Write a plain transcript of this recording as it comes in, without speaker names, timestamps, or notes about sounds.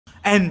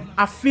And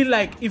I feel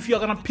like if you're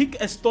gonna pick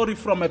a story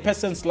from a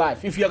person's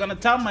life, if you're gonna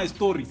tell my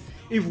story,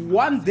 if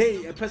one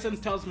day a person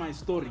tells my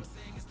story,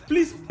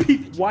 please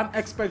pick one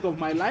aspect of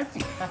my life.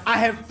 I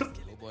have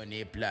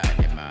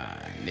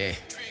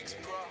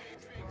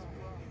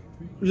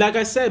like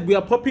I said, we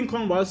are popping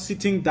corn while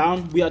sitting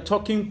down. We are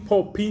talking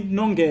Poppie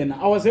Nongena.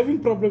 I was having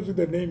problems with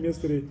the name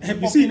yesterday.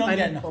 You see,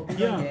 Nongena.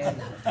 Yeah.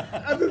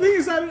 The thing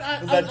is,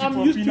 I'm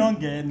used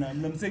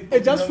to,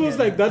 it just feels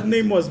like that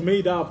name was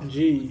made up.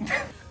 Gee.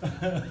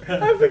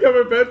 I think I'm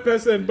a bad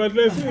person, but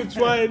it's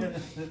fine.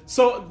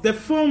 So the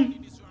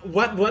film,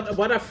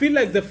 what I feel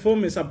like the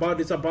film is about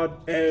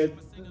a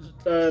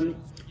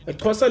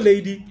Xhosa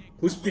lady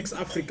who speaks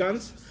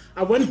Afrikaans.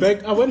 I went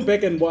back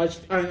and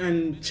watched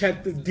and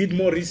checked, did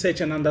more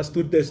research and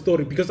understood the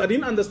story, because I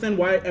didn't understand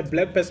why a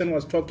black person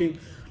was talking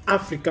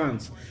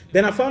Afrikaans.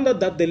 Then I found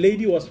out that the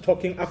lady was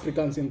talking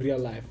Afrikaans in real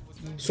life.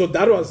 So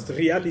that was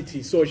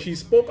reality. So she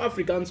spoke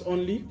Afrikaans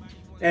only,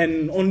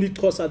 and only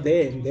Xhosa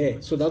there and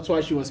there. So that's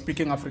why she was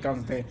speaking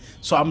Afrikaans there.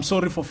 So I'm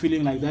sorry for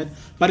feeling like that.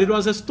 But it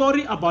was a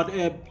story about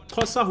a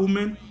Xhosa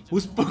woman who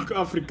spoke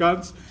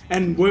Afrikaans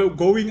and were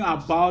going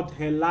about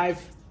her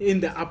life in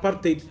the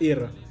apartheid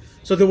era.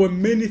 So there were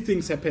many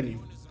things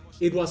happening.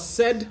 It was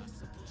sad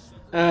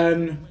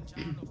and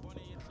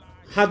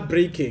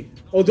heartbreaking.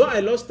 Although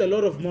I lost a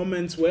lot of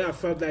moments where I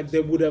felt like they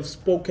would have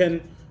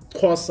spoken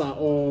Xhosa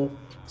or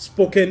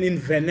spoken in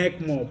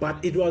Venek more,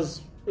 but it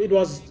was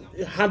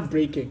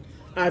heartbreaking.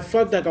 I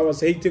felt like I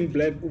was hating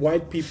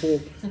white people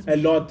a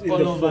lot in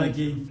all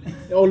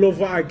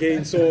over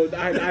again. So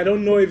I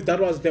don't know if that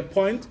was the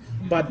point,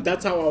 but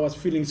that's how I was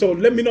feeling. So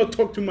let me not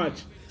talk too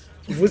much.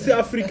 Vusi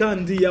Africa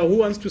and who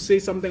wants to say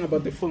something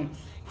about the film?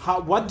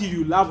 What do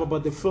you love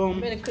about the film?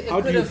 I mean,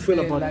 how do you feel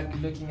about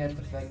it? Looking at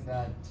the fact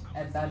that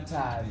at that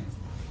time,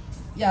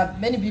 yeah,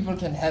 many people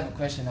can have a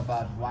question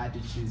about why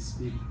did she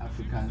speak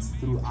Afrikaans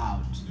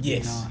throughout.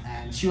 Yes. You know,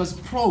 and she was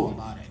pro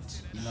about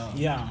it. You know.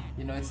 Yeah.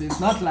 You know, it's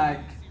not like,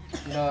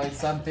 you know, it's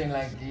something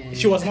like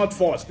she was not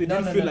forced. It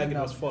didn't feel like it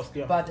was forced.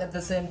 Yeah. But at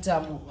the same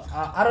time,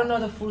 I don't know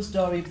the full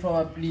story.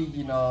 Probably,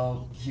 you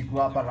know, he grew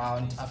up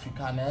around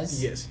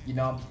Afrikaners. Yes. You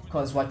know,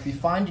 because what we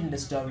find in the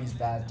story is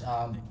that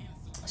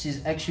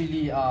she's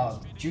actually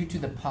due to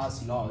the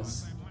past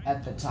laws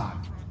at the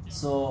time.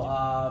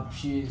 So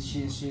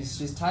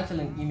she's titled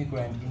an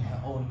immigrant in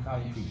her own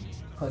country,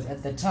 because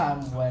at the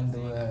time when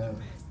there were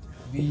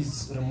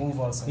these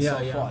removals and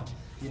so forth,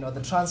 you know,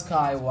 the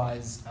Transkei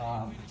was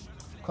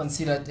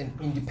considered an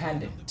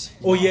independent.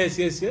 Oh yes.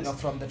 You know,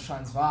 from the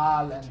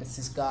Transvaal and the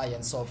Ciskei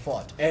and so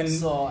forth.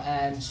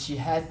 And she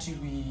had to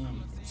be.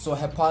 So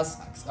her pass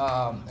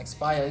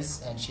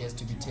expires and she has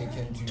to be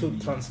taken to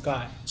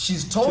Transkei.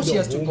 She's told she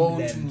has to go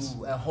homeland.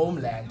 to a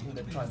homeland in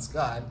the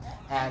Transkei,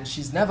 and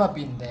she's never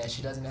been there.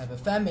 She doesn't have a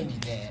family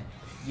there,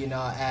 you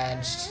know,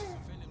 and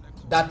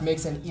that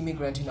makes an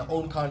immigrant in her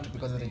own country,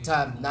 because at the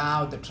time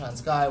now the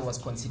Transkei was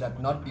considered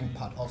not being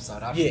part of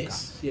South Africa.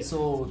 Yes.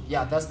 So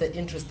yeah, that's the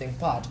interesting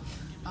part.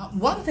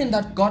 One thing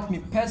that got me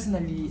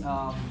personally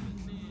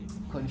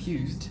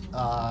confused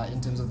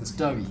in terms of the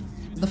story,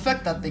 the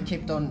fact that they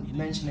kept on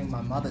mentioning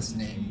my mother's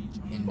name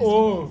in this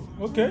movie.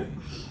 Okay.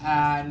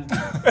 And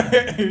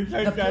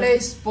the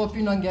place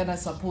Poppie Nongena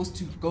is supposed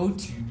to go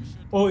to,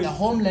 the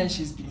homeland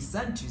she's been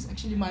sent to, is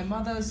actually my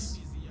mother's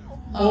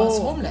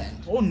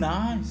homeland. Oh,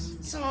 nice.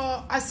 So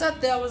I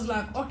sat there, I was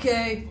like,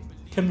 okay,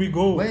 can we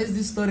go? Where is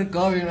this story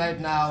going right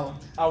now?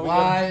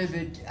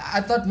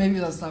 I thought maybe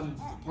there was some,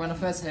 when I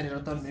first heard it, I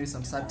thought maybe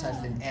some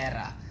subtitling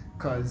error,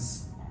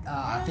 because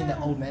I think the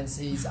old man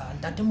says,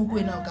 but then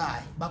when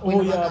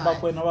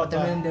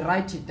they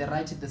write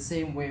it the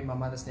same way my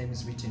mother's name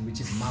is written,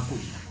 which is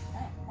Mapuina.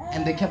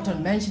 And they kept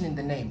on mentioning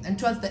the name. And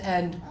towards the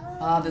end,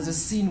 there's a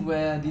scene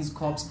where these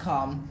cops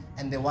come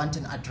and they want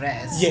an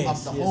address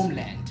of the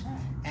homeland.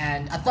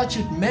 And I thought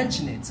you'd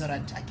mention it so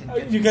that I can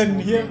get you can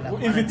hear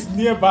if it's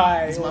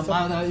nearby. Is my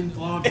mother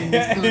involved in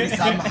the story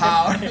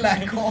somehow?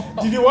 Like,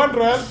 did you want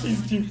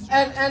royalties, Chief?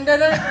 And then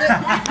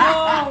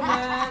no,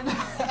 man.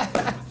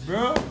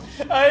 Bro.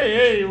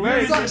 Hey,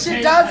 wait. So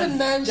she doesn't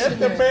mention it.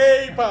 Get the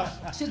paper.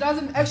 She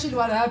doesn't actually.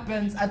 What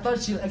happens? I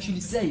thought she'll actually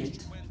say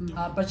it,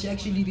 but she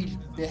actually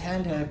they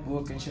hand her a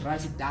book and she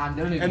writes it down.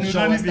 They don't even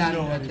show us that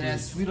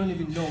address. We don't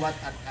even know what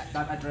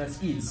that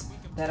address is.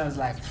 Then I was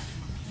like,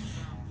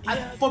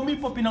 for me,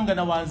 Poppie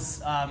Nongena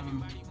was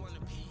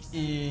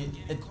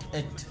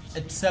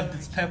it served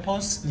its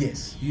purpose.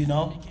 Yes. You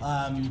know,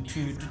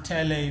 to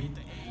tell a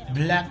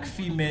black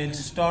female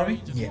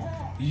story. Yeah.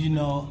 You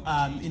know,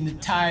 in a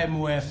time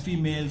where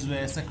females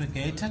were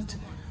segregated.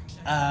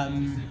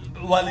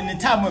 Well, in a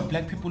time where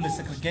black people were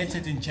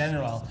segregated in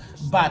general,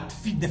 but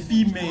the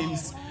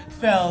females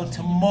felt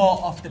more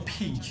of the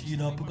pinch, you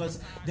know, because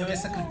they were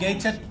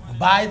segregated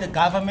by the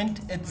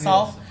government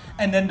itself,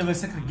 and then they were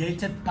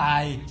segregated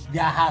by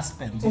their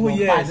husbands,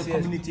 by the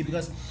community.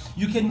 Because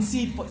you can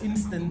see, for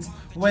instance,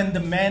 when the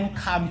men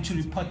come to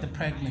report the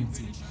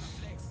pregnancy,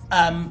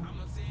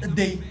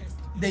 they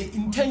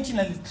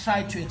intentionally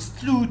try to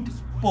exclude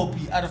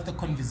Poppie out of the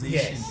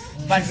conversation,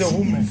 but she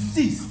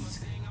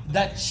insists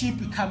that she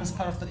becomes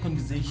part of the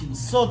conversation.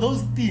 So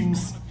those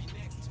themes,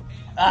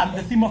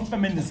 the theme of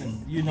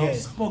feminism,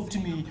 spoke to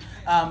me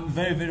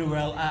very, very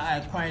well.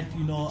 I quite,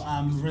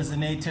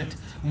 resonated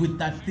with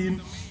that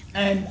theme.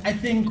 And I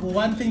think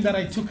one thing that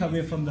I took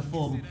away from the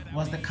film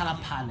was the color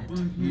palette.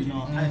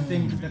 I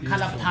think the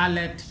color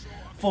palette,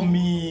 for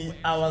me,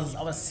 I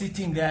was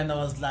sitting there and I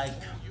was like,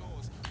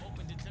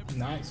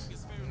 nice.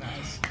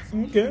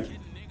 Okay.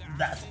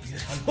 That's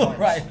beautiful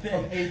right there.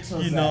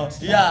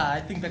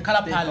 I think the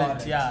color palette,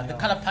 the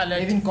color palette.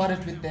 They even got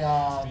it with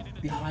the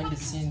behind the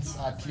scenes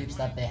clips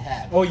that they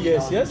have. Oh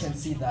yes. You can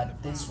see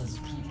that this was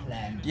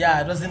pre-planned.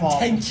 Yeah, it was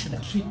intentional.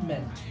 The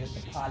treatment with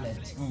the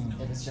palette,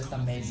 it was just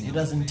amazing. It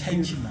was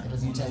intentional.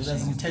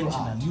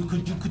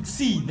 You could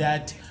see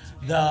that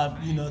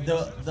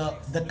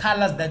the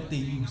colors that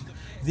they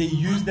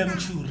used them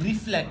to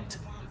reflect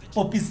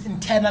Poppie's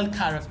internal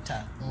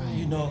character,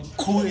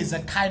 who is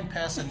a kind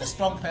person, a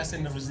strong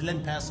person, a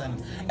resilient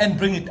person, and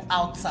bring it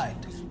outside,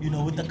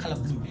 with the color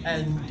blue.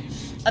 And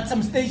at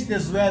some stage,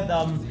 there's where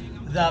the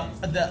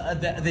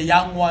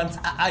young ones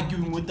are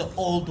arguing with the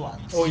old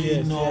ones,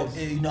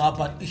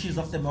 about issues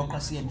of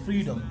democracy and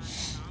freedom,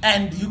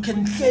 and you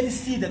can clearly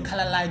see the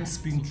color lines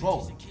being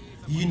drawn.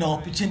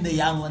 Between the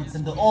young ones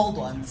and the old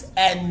ones,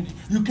 and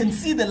you can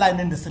see the line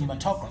in the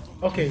cinematography.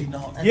 Okay,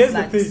 here's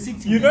the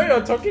thing.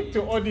 You're talking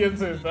to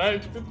audiences,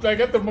 right? Like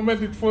at the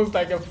moment, it feels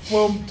like a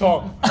film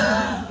talk.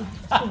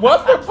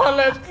 What the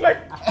palette?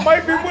 Like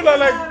my people are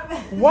like,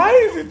 why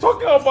is he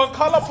talking about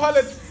color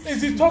palette?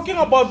 Is he talking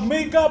about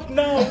makeup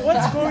now?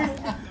 What's going?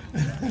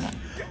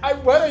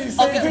 What are you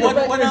saying?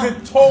 Is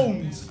it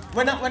tones?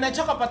 When I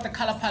talk about the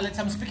color palette,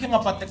 I'm speaking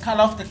about the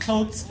color of the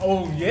clothes.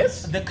 Oh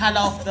yes. The color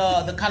of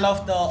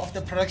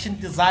the production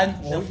design.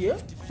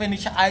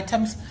 Finished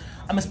items.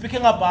 I'm speaking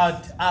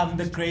about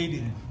the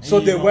grading. So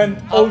they went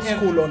old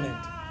school on it.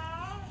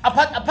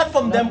 Apart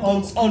from them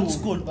old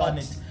school on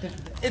it.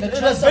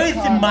 It was very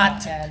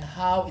thematic and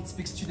how it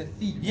speaks to the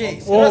theme.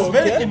 Yes, it was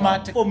very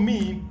thematic for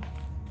me.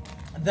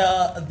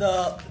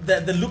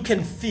 The look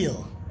and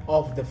feel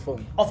of the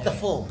film.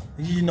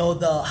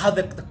 How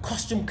the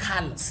costume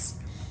colors.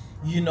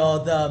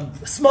 The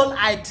small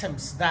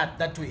items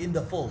that were in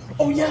the film.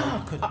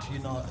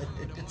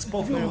 It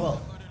spoke very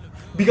well.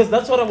 Because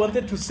that's what I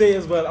wanted to say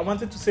as well. I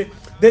wanted to say,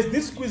 there's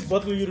this squeeze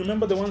bottle. You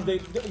remember the ones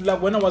like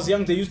when I was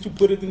young, they used to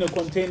put it in a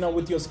container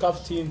with your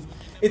scarf tin.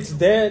 It's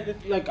there.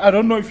 Like I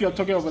don't know if you're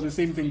talking about the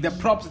same thing. The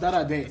props that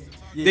are there,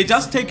 they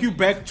just take you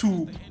back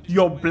to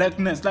your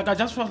blackness. Like I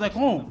just felt like,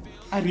 oh,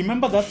 I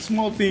remember that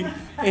small thing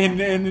in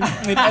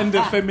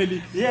the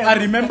family. Yeah. I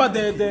remember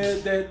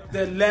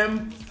the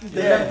lamp,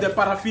 the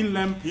paraffin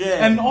lamp,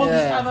 and all these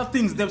other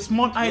things, the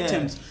small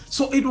items.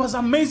 So it was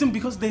amazing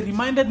because they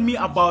reminded me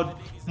about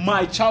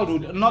my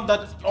childhood. Not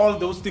that all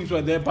those things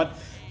were there, but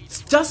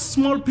just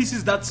small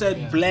pieces that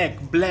said black.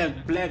 And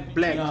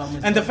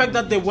the fact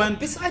that they went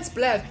besides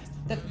black,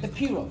 the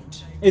period.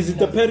 Is it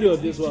the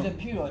period as well? The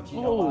period,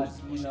 not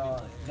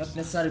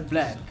necessarily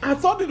black. I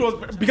thought it was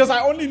because I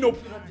only know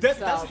that's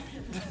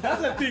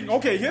the thing.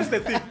 Okay, here's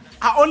the thing.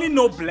 I only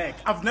know black.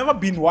 I've never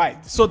been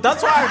white, so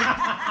that's why.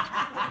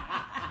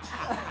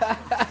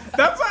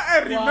 That's why I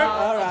remember.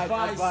 Wow, all right,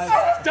 I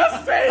was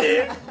just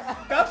saying.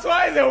 That's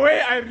why the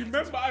way I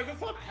remember, I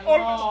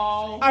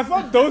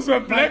thought those were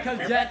black.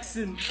 Michael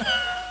Jackson.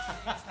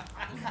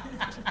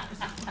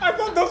 I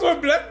thought those were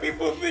black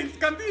people things.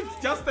 Can't it's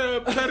just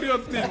a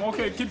period thing?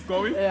 Okay, keep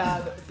going.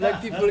 Yeah,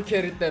 black people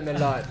carried them a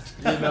lot.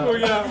 Oh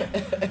yeah.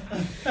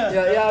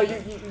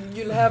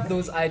 You'll have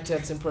those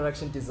items in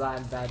production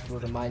design that will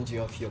remind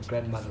you of your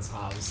grandmother's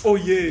house. Oh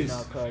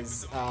yes.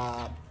 Because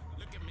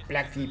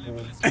black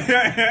people,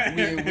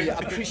 we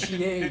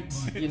appreciate,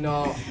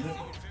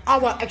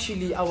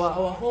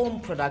 our home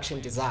production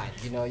design.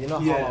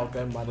 How our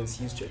grandmothers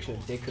used to actually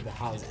decor the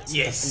houses.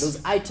 Yes. And those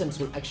items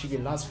will actually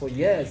last for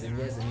years and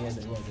years and years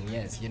and years and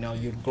years.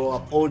 You grow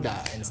up older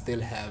and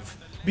still have.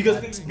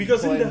 Because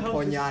in the house,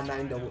 on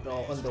the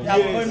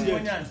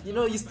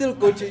walls, you still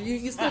go to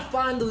you still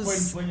find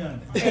those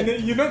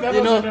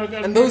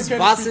and those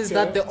vases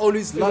that they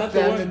always lock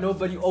them and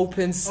nobody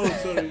opens. Oh,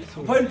 sorry.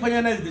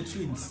 Ponyana is the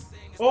twins.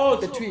 Oh,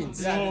 the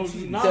twins. No,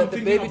 now the I'm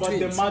thinking baby about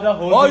twins. the mother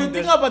holding. Oh, you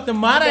think about the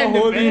mother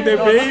holding the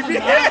baby?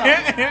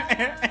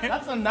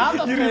 That's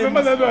another. You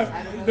remember that one?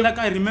 Like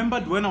I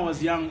remembered when I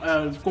was young,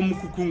 like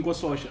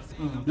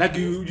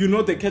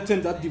the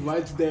curtain that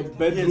divides the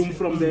bedroom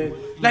from the.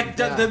 Like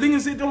the thing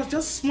is, it was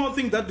just small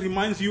thing that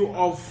reminds you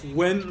of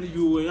when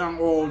you were young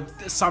or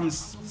some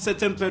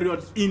certain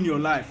period in your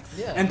life.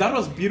 Yeah. And that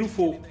was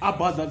beautiful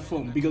about that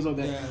film because of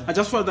that. Yeah. I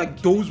just felt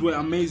like those were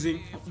amazing.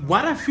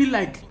 What I feel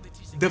like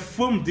the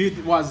film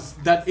did was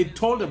that it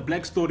told a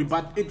black story,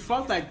 but it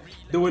felt like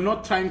they were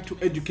not trying to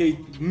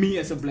educate me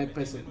as a black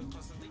person.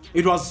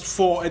 It was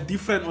for a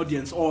different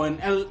audience or an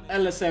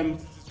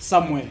LSM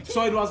somewhere.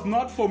 So it was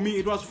not for me,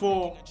 it was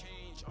for,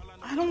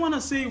 I don't want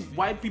to say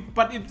white people,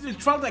 but it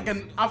felt like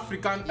an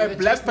African, a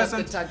black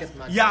person. The target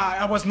market. Yeah,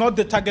 I was not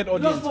the target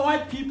audience. It was for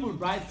white people,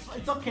 right?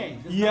 It's okay.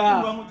 There's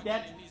nothing wrong with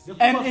that.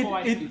 And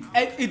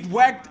it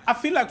worked. I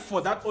feel like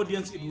for that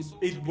audience,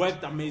 it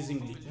worked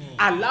amazingly.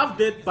 I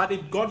loved it, but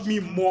it got me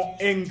more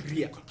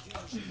angrier.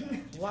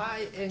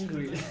 Why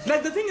angry?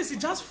 Like, the thing is, it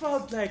just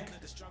felt like,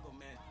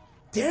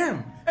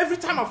 damn. Every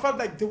time I felt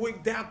like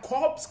there are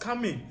cops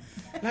coming.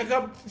 Like,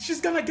 she's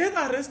gonna get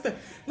arrested.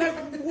 Like,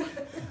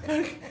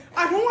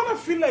 I don't want to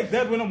feel like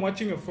that when I'm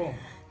watching a film.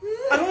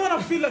 I don't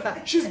want to feel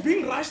like she's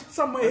being rushed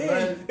somewhere.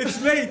 Hey,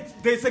 it's late.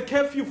 There's a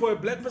curfew for a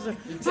black person.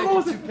 It's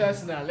too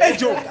personal. Hey,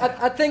 Joe.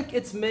 I think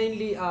it's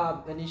mainly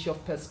an issue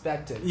of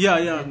perspective. Yeah.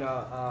 You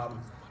know,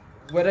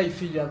 whether you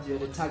feel that you're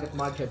the target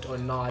market or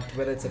not,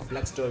 whether it's a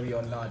black story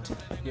or not.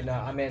 You know,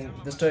 I mean,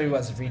 the story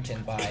was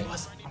written by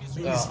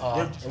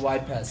a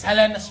white person.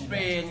 Helena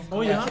Spring.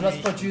 Oh yeah. It was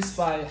produced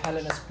by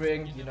Helena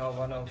Spring. You know,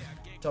 one of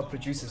the top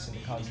producers in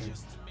the country.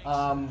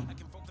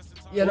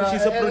 You know,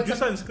 she's a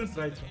producer and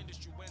scriptwriter.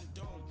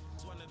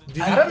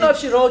 I don't know if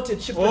she wrote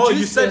it. She produced it.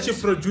 You said she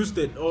produced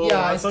it. Oh,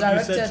 yeah, I it's thought you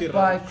said directed she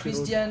by wrote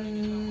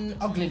Christian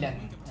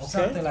Oglinen or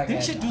something like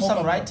Didn't that. she do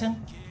some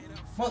writing?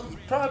 Well,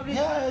 probably.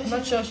 Yeah, I'm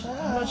not sure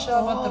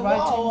about the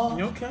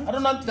writing. Okay. I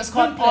don't know if The that's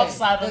caught screenplay.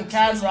 offside on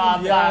camera,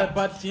 Yeah,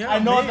 but yeah, I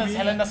know maybe. there's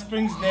Helena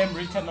Spring's name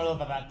written all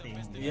over that thing.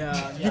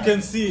 Yeah, you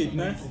can see it,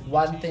 man.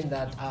 One thing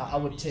that I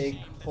would take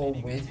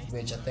home with,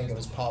 which I think it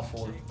was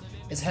powerful,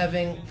 is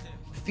having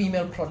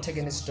female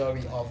protagonist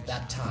story of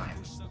that time.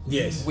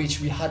 Yes.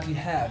 Which we hardly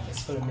have as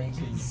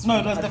filmmakers. No,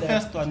 it was the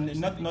first one,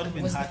 not even.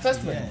 It was the hardly,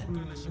 first one.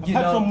 Yeah. You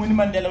Apart know, from Winnie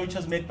Mandela, which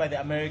was made by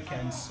the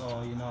Americans,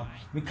 so you know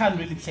we can't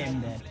really claim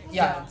that.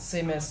 yeah,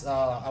 same as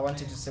I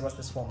wanted to say, what's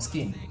this film?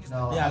 Skin.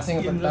 No, Yeah, I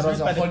think Skin that was was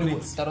made a by the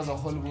Hollywood. Brits. That was a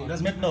Hollywood. It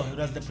was made, no, it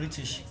was the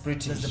British.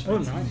 British. Oh,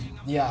 nice.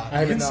 Yeah, I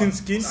haven't seen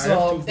Skin.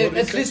 So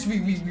at least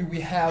we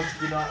have,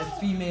 you know, a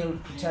female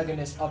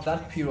protagonist of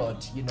that period,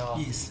 you know.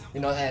 Yes. You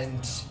know,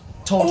 and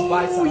told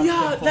by Oh some yeah,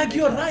 African like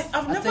you're filmmakers. right.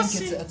 I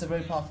think it's a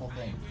very powerful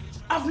thing.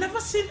 I've never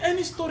seen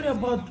any story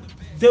about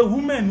the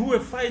women who were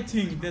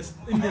fighting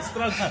in the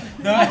struggle.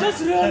 I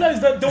just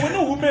realized that there were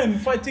no women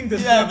fighting the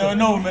struggle. Yeah, there were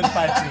no women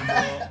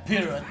fighting.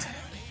 Period.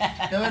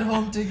 They went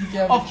home taking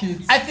care of the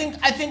kids. I think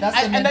That's the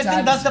that's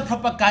mentality. the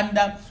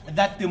propaganda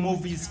that the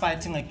movie is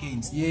fighting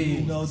against. Yes.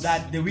 You know,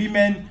 that the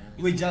women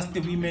were just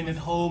the women at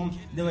home.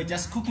 They were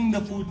just cooking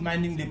the food,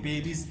 minding the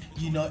babies.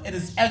 You know, it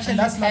is actually And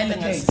that's not the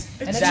telling us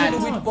case. And that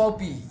actually with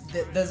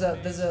Poppie,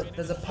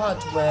 there's a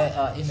part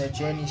where in her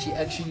journey she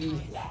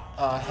actually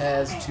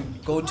has to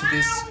go to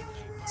this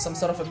some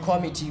sort of a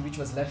committee which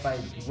was led by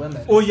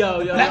women. Oh yeah.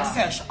 Black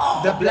Sash.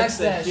 Oh, The Black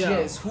Sash, Sash, yeah.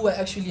 yes, who are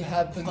actually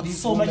helping Got these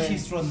so much women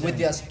history on them. with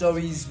their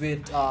stories,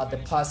 with the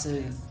past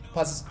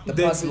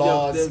The-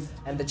 laws the-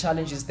 and the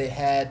challenges they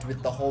had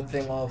with the whole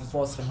thing of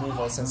forced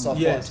removals and so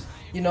Yes. forth.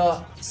 You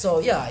know, so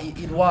yeah,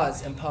 it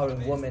was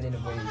empowering women in a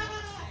way.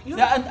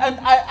 Yeah, and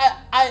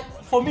I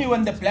for me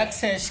when the Black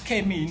Sash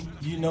came in,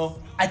 you know,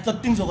 I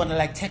thought things were gonna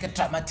like take a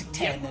dramatic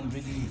turn and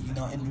really, you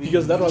know, and really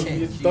Because that was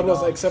change, that you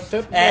was know.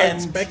 accepted, and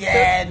expected.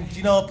 and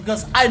you know,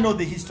 because I know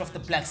the history of the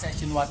Black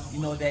Sash and what, you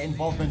know, their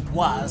involvement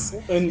was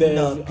In the you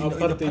know, in the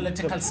apartheid-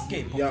 political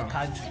scape of yeah. the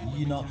country,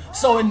 you know.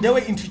 So when they were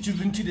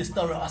introduced into the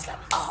story, I was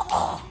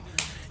like,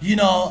 you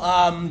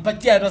know,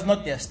 but yeah, it was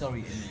not their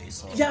story anyway.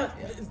 So Yeah,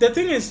 the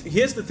thing is,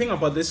 here's the thing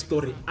about this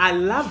story. I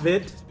love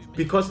it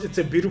because it's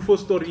a beautiful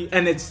story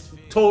and it's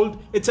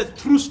a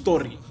true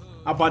story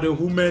about a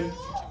woman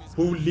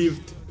who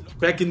lived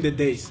back in the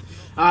days.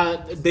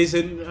 There's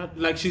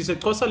she's a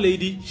Xhosa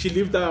lady. She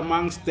lived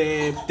amongst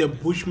the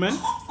Bushmen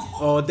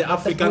or the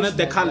Afrikaners,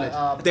 the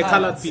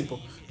colored people.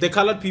 The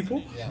colored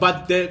people, Yeah.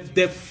 but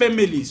the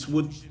families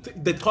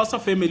the Xhosa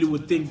family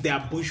would think they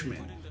are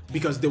Bushmen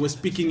because they were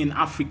speaking in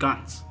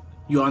Afrikaans.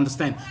 You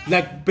understand?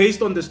 Like,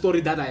 based on the story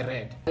that I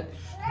read,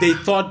 they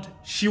thought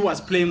she was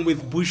playing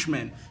with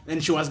Bushmen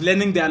and she was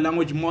learning their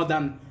language more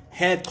than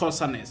her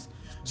Xhosaness.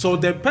 So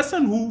the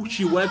person who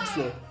she worked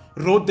for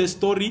wrote the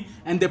story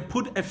and they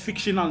put a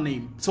fictional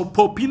name. So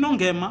Poppie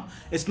Nongena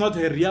is not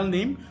her real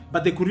name,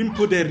 but they couldn't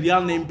put a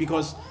real name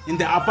because in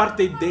the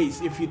apartheid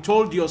days, if you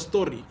told your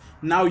story,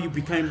 now you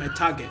became a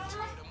target.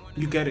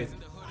 You get it?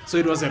 So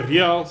it was a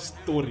real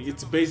story.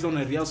 It's based on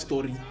a real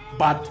story,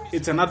 but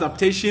it's an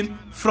adaptation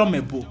from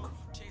a book.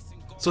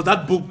 So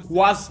that book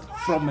was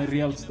from a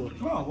real story.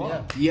 Oh, wow.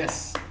 Yeah.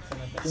 Yes.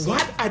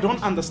 What I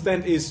don't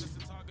understand is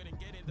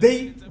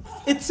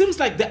it seems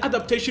like the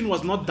adaptation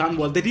was not done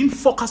well. They didn't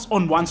focus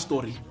on one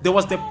story. There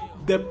was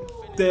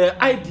the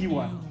ID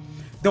one.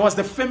 There was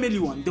the family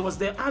one. There was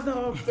the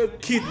other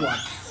kid one.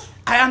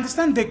 I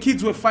understand the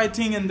kids were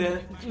fighting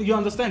and you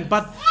understand,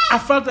 but I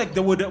felt like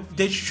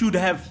they should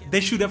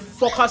have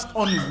focused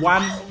on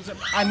one.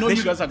 I know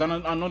you guys are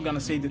not gonna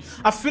say this.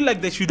 I feel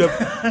like they should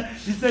have.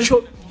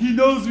 He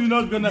knows we're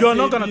not gonna. You're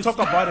not gonna talk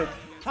about it.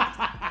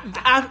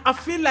 I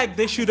feel like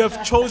they should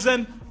have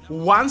chosen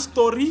one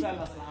story,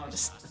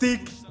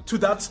 stick to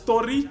that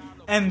story,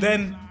 and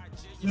then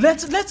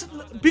let's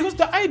because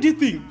the ID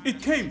thing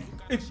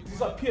it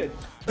disappeared.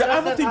 The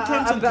other thing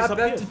came and I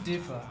beg disappeared. to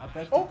differ.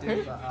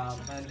 Okay.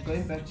 And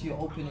going back to your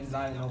opening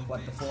line of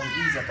what the film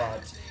is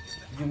about,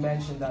 you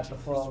mentioned that the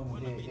film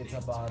it's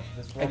about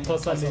this woman,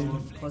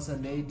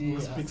 Xhosa lady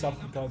who speaks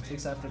Afrikaans.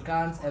 Speaks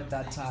Afrikaans at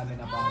that time and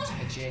about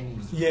her journey.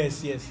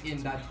 Yes.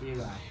 In that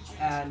era,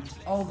 and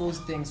all those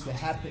things were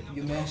happening.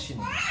 You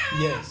mentioned.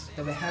 Yes.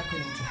 They were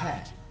happening to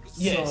her.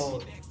 Yes.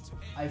 So,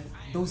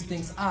 those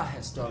things are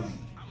her story.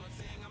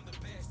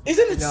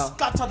 Isn't it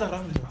scattered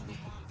around?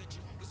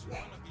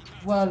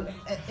 Well,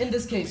 in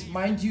this case,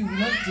 mind you, we're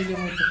not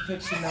dealing with the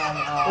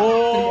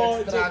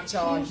fictional structure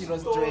or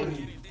hero's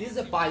journey. This is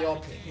a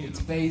biopic.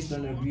 It's based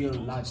on a real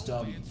life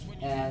story,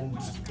 and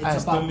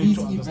it's about these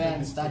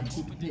events that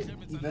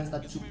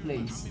took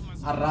place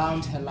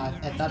around her life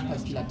at that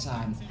particular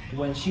time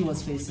when she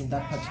was facing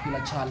that particular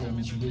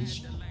challenge,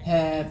 which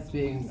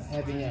having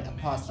a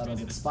past that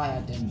was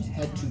expired and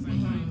had to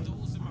be,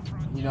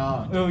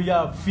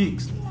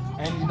 fixed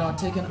and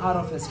taken out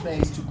of her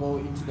space to go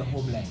into the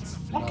homeland.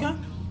 Okay.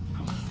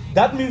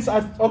 That means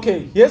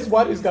here's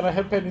what is gonna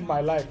happen in my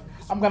life.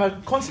 I'm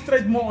gonna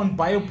concentrate more on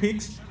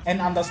biopics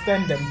and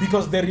understand them,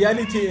 because the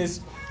reality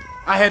is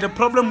I had a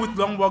problem with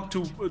Long Walk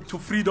to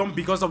Freedom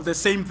because of the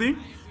same thing.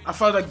 I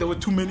felt like there were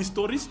too many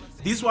stories.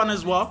 This one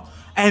as well.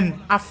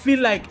 And I feel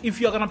like if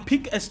you're gonna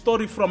pick a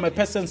story from a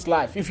person's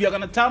life, if you're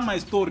gonna tell my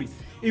story,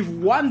 if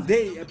one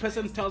day a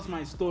person tells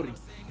my story,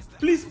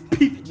 please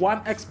pick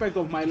one aspect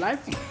of my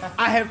life.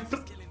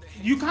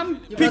 You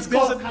can't pick this.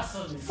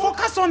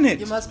 Focus on it.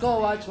 You must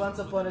go watch Once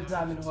Upon a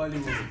Time in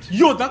Hollywood.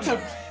 Yo, that's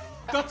a.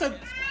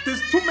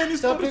 There's too many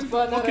stories.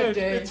 Okay,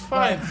 it's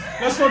fine.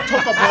 Let's not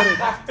talk about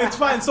it. It's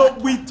fine. So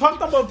we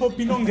talked about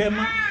Poppie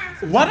Nongena.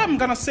 What I'm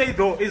gonna say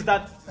though is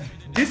that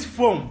this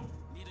film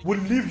will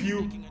leave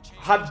you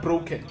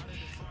heartbroken.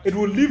 It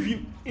will leave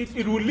you.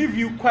 It will leave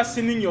you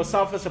questioning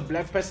yourself as a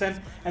black person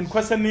and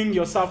questioning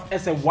yourself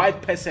as a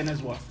white person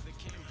as well.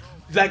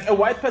 Like a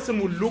white person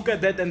will look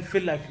at that and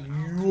feel like,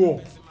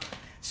 yo.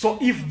 So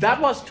if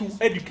that was to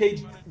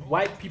educate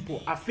white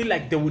people, I feel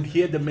like they would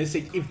hear the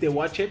message if they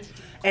watch it.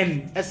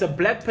 And as a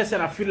black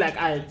person, I feel like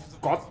I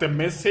got the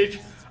message.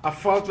 I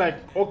felt like,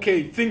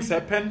 okay, things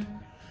happened.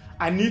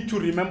 I need to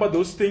remember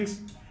those things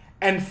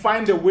and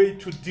find a way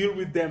to deal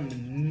with them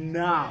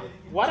now.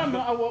 What I'm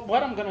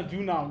gonna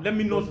do now, let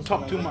me not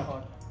talk too much.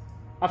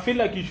 I feel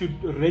like you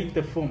should rate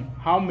the film.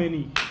 How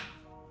many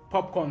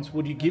popcorns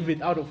would you give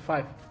it out of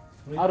 5?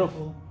 Out of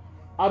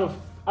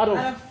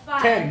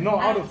 10. No,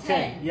 out of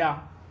 10. Yeah.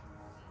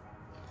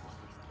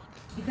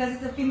 Because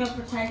it's a female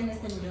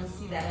protagonist and we don't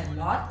see that a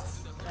lot,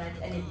 right?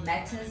 And it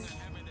matters.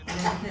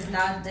 And because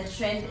now the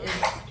trend is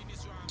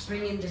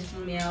bringing the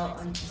female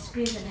onto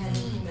screens and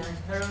having female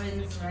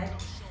heroines, right?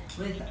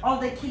 With all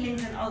the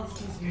killings and all these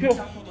things, we need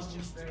some form of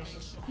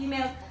inspiration for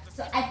female.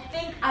 So I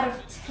think out of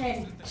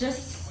 10,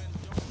 just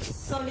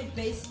solid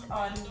based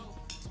on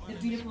the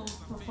beautiful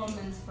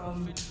performance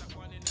from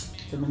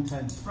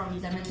Clementine,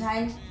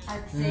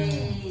 I'd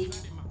say,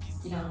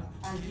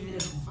 I'll give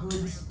it a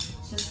good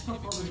just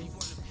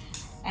performance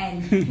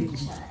and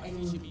picture, and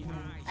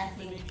I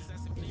think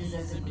it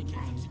deserves a good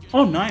 9.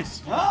 Oh,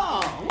 nice.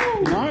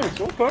 Oh,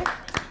 nice. Okay.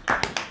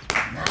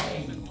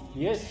 9.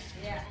 Yes.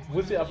 Yeah.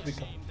 Vusi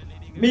Africa.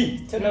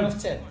 Me, 10 out of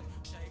 10.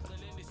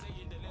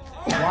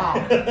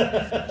 Wow.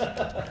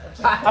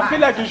 I feel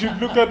like you should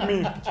look at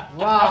me.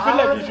 Wow. I feel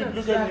like you should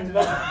look at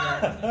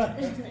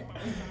me.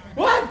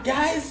 What,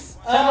 guys?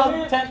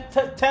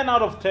 10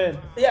 out of 10.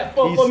 Yeah,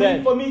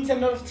 for me,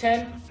 10 out of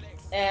 10.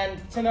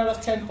 And 10 out of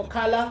 10 for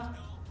color.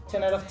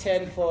 10 out of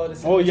 10 for the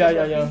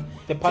cinematography.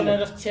 The 10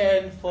 out of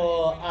 10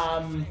 for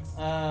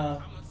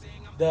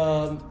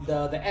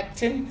the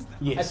acting.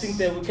 Yes. I think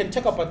that we can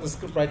talk about the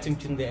script writing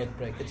during the ad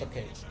break. It's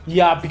okay.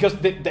 Yeah, because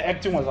the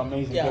acting was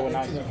amazing. Yeah, they were the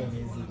nice. acting was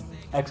amazing.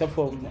 Except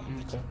for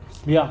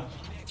yeah.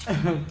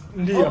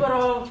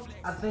 Overall,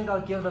 I think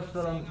I'll give the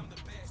film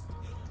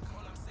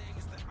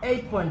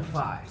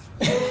 8.5.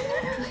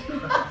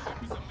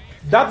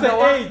 That's an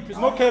 8.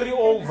 No carry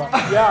over.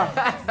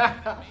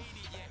 Yeah.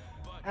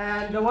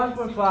 And the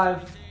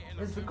 1.5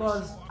 is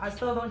because I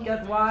still don't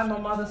get why my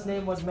mother's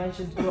name was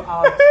mentioned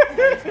throughout.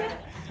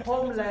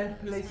 Homeland,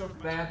 place of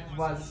birth,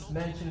 was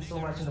mentioned so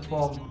much in the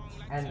film,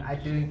 and I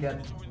didn't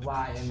get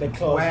why. And the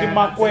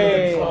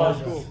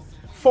clothes.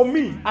 For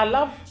me, I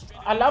love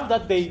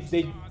that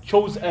they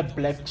chose a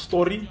black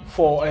story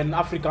for an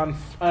African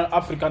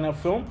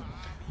film.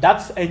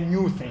 That's a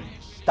new thing.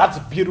 That's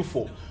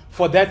beautiful.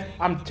 For that,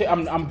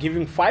 I'm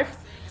giving 5,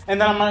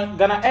 and then I'm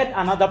gonna add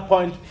another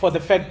point for the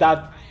fact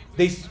that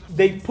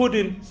they put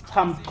in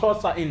some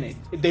Xhosa in it.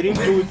 They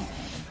didn't do it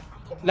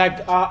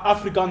like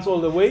Africans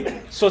all the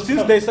way. So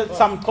since they said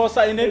some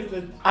Xhosa in it,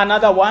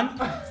 another one.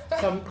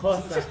 Some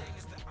Xhosa.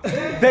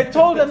 They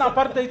told an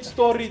apartheid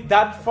story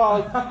that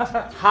felt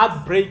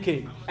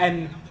heartbreaking,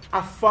 and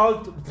I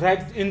felt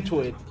dragged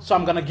into it. So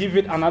I'm gonna give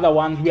it another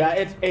one. We are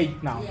at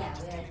 8 now. Yeah,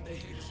 we're at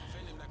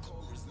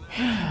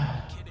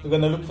 8. We're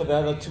gonna look for the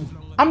other 2.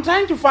 I'm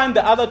trying to find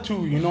the other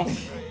 2,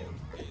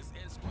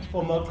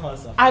 For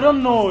Mokosa. I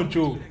don't know,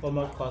 Joe. For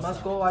Mokosa.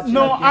 Must go watch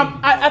No, it again.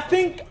 I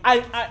think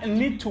I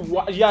need to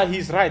watch. Yeah,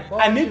 he's right.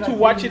 I need to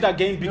watch it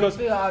again because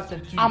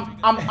I'm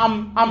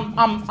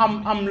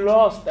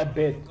lost a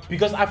bit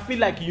because I feel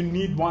like you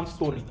need one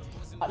story.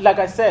 Like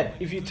I said,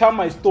 if you tell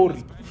my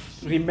story,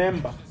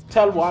 remember,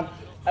 tell one.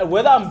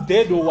 Whether I'm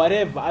dead or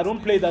whatever, I don't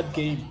play that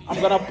game.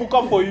 I'm gonna book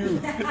up for you.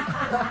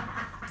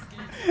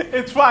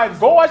 It's fine.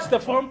 Go watch the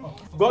film.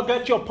 Go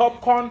get your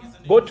popcorn.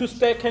 Go to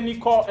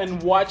Stekeniko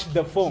and watch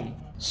the film.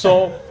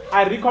 So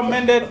I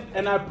recommend it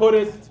and I put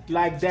it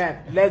like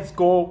that. Let's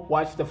go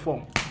watch the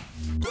film.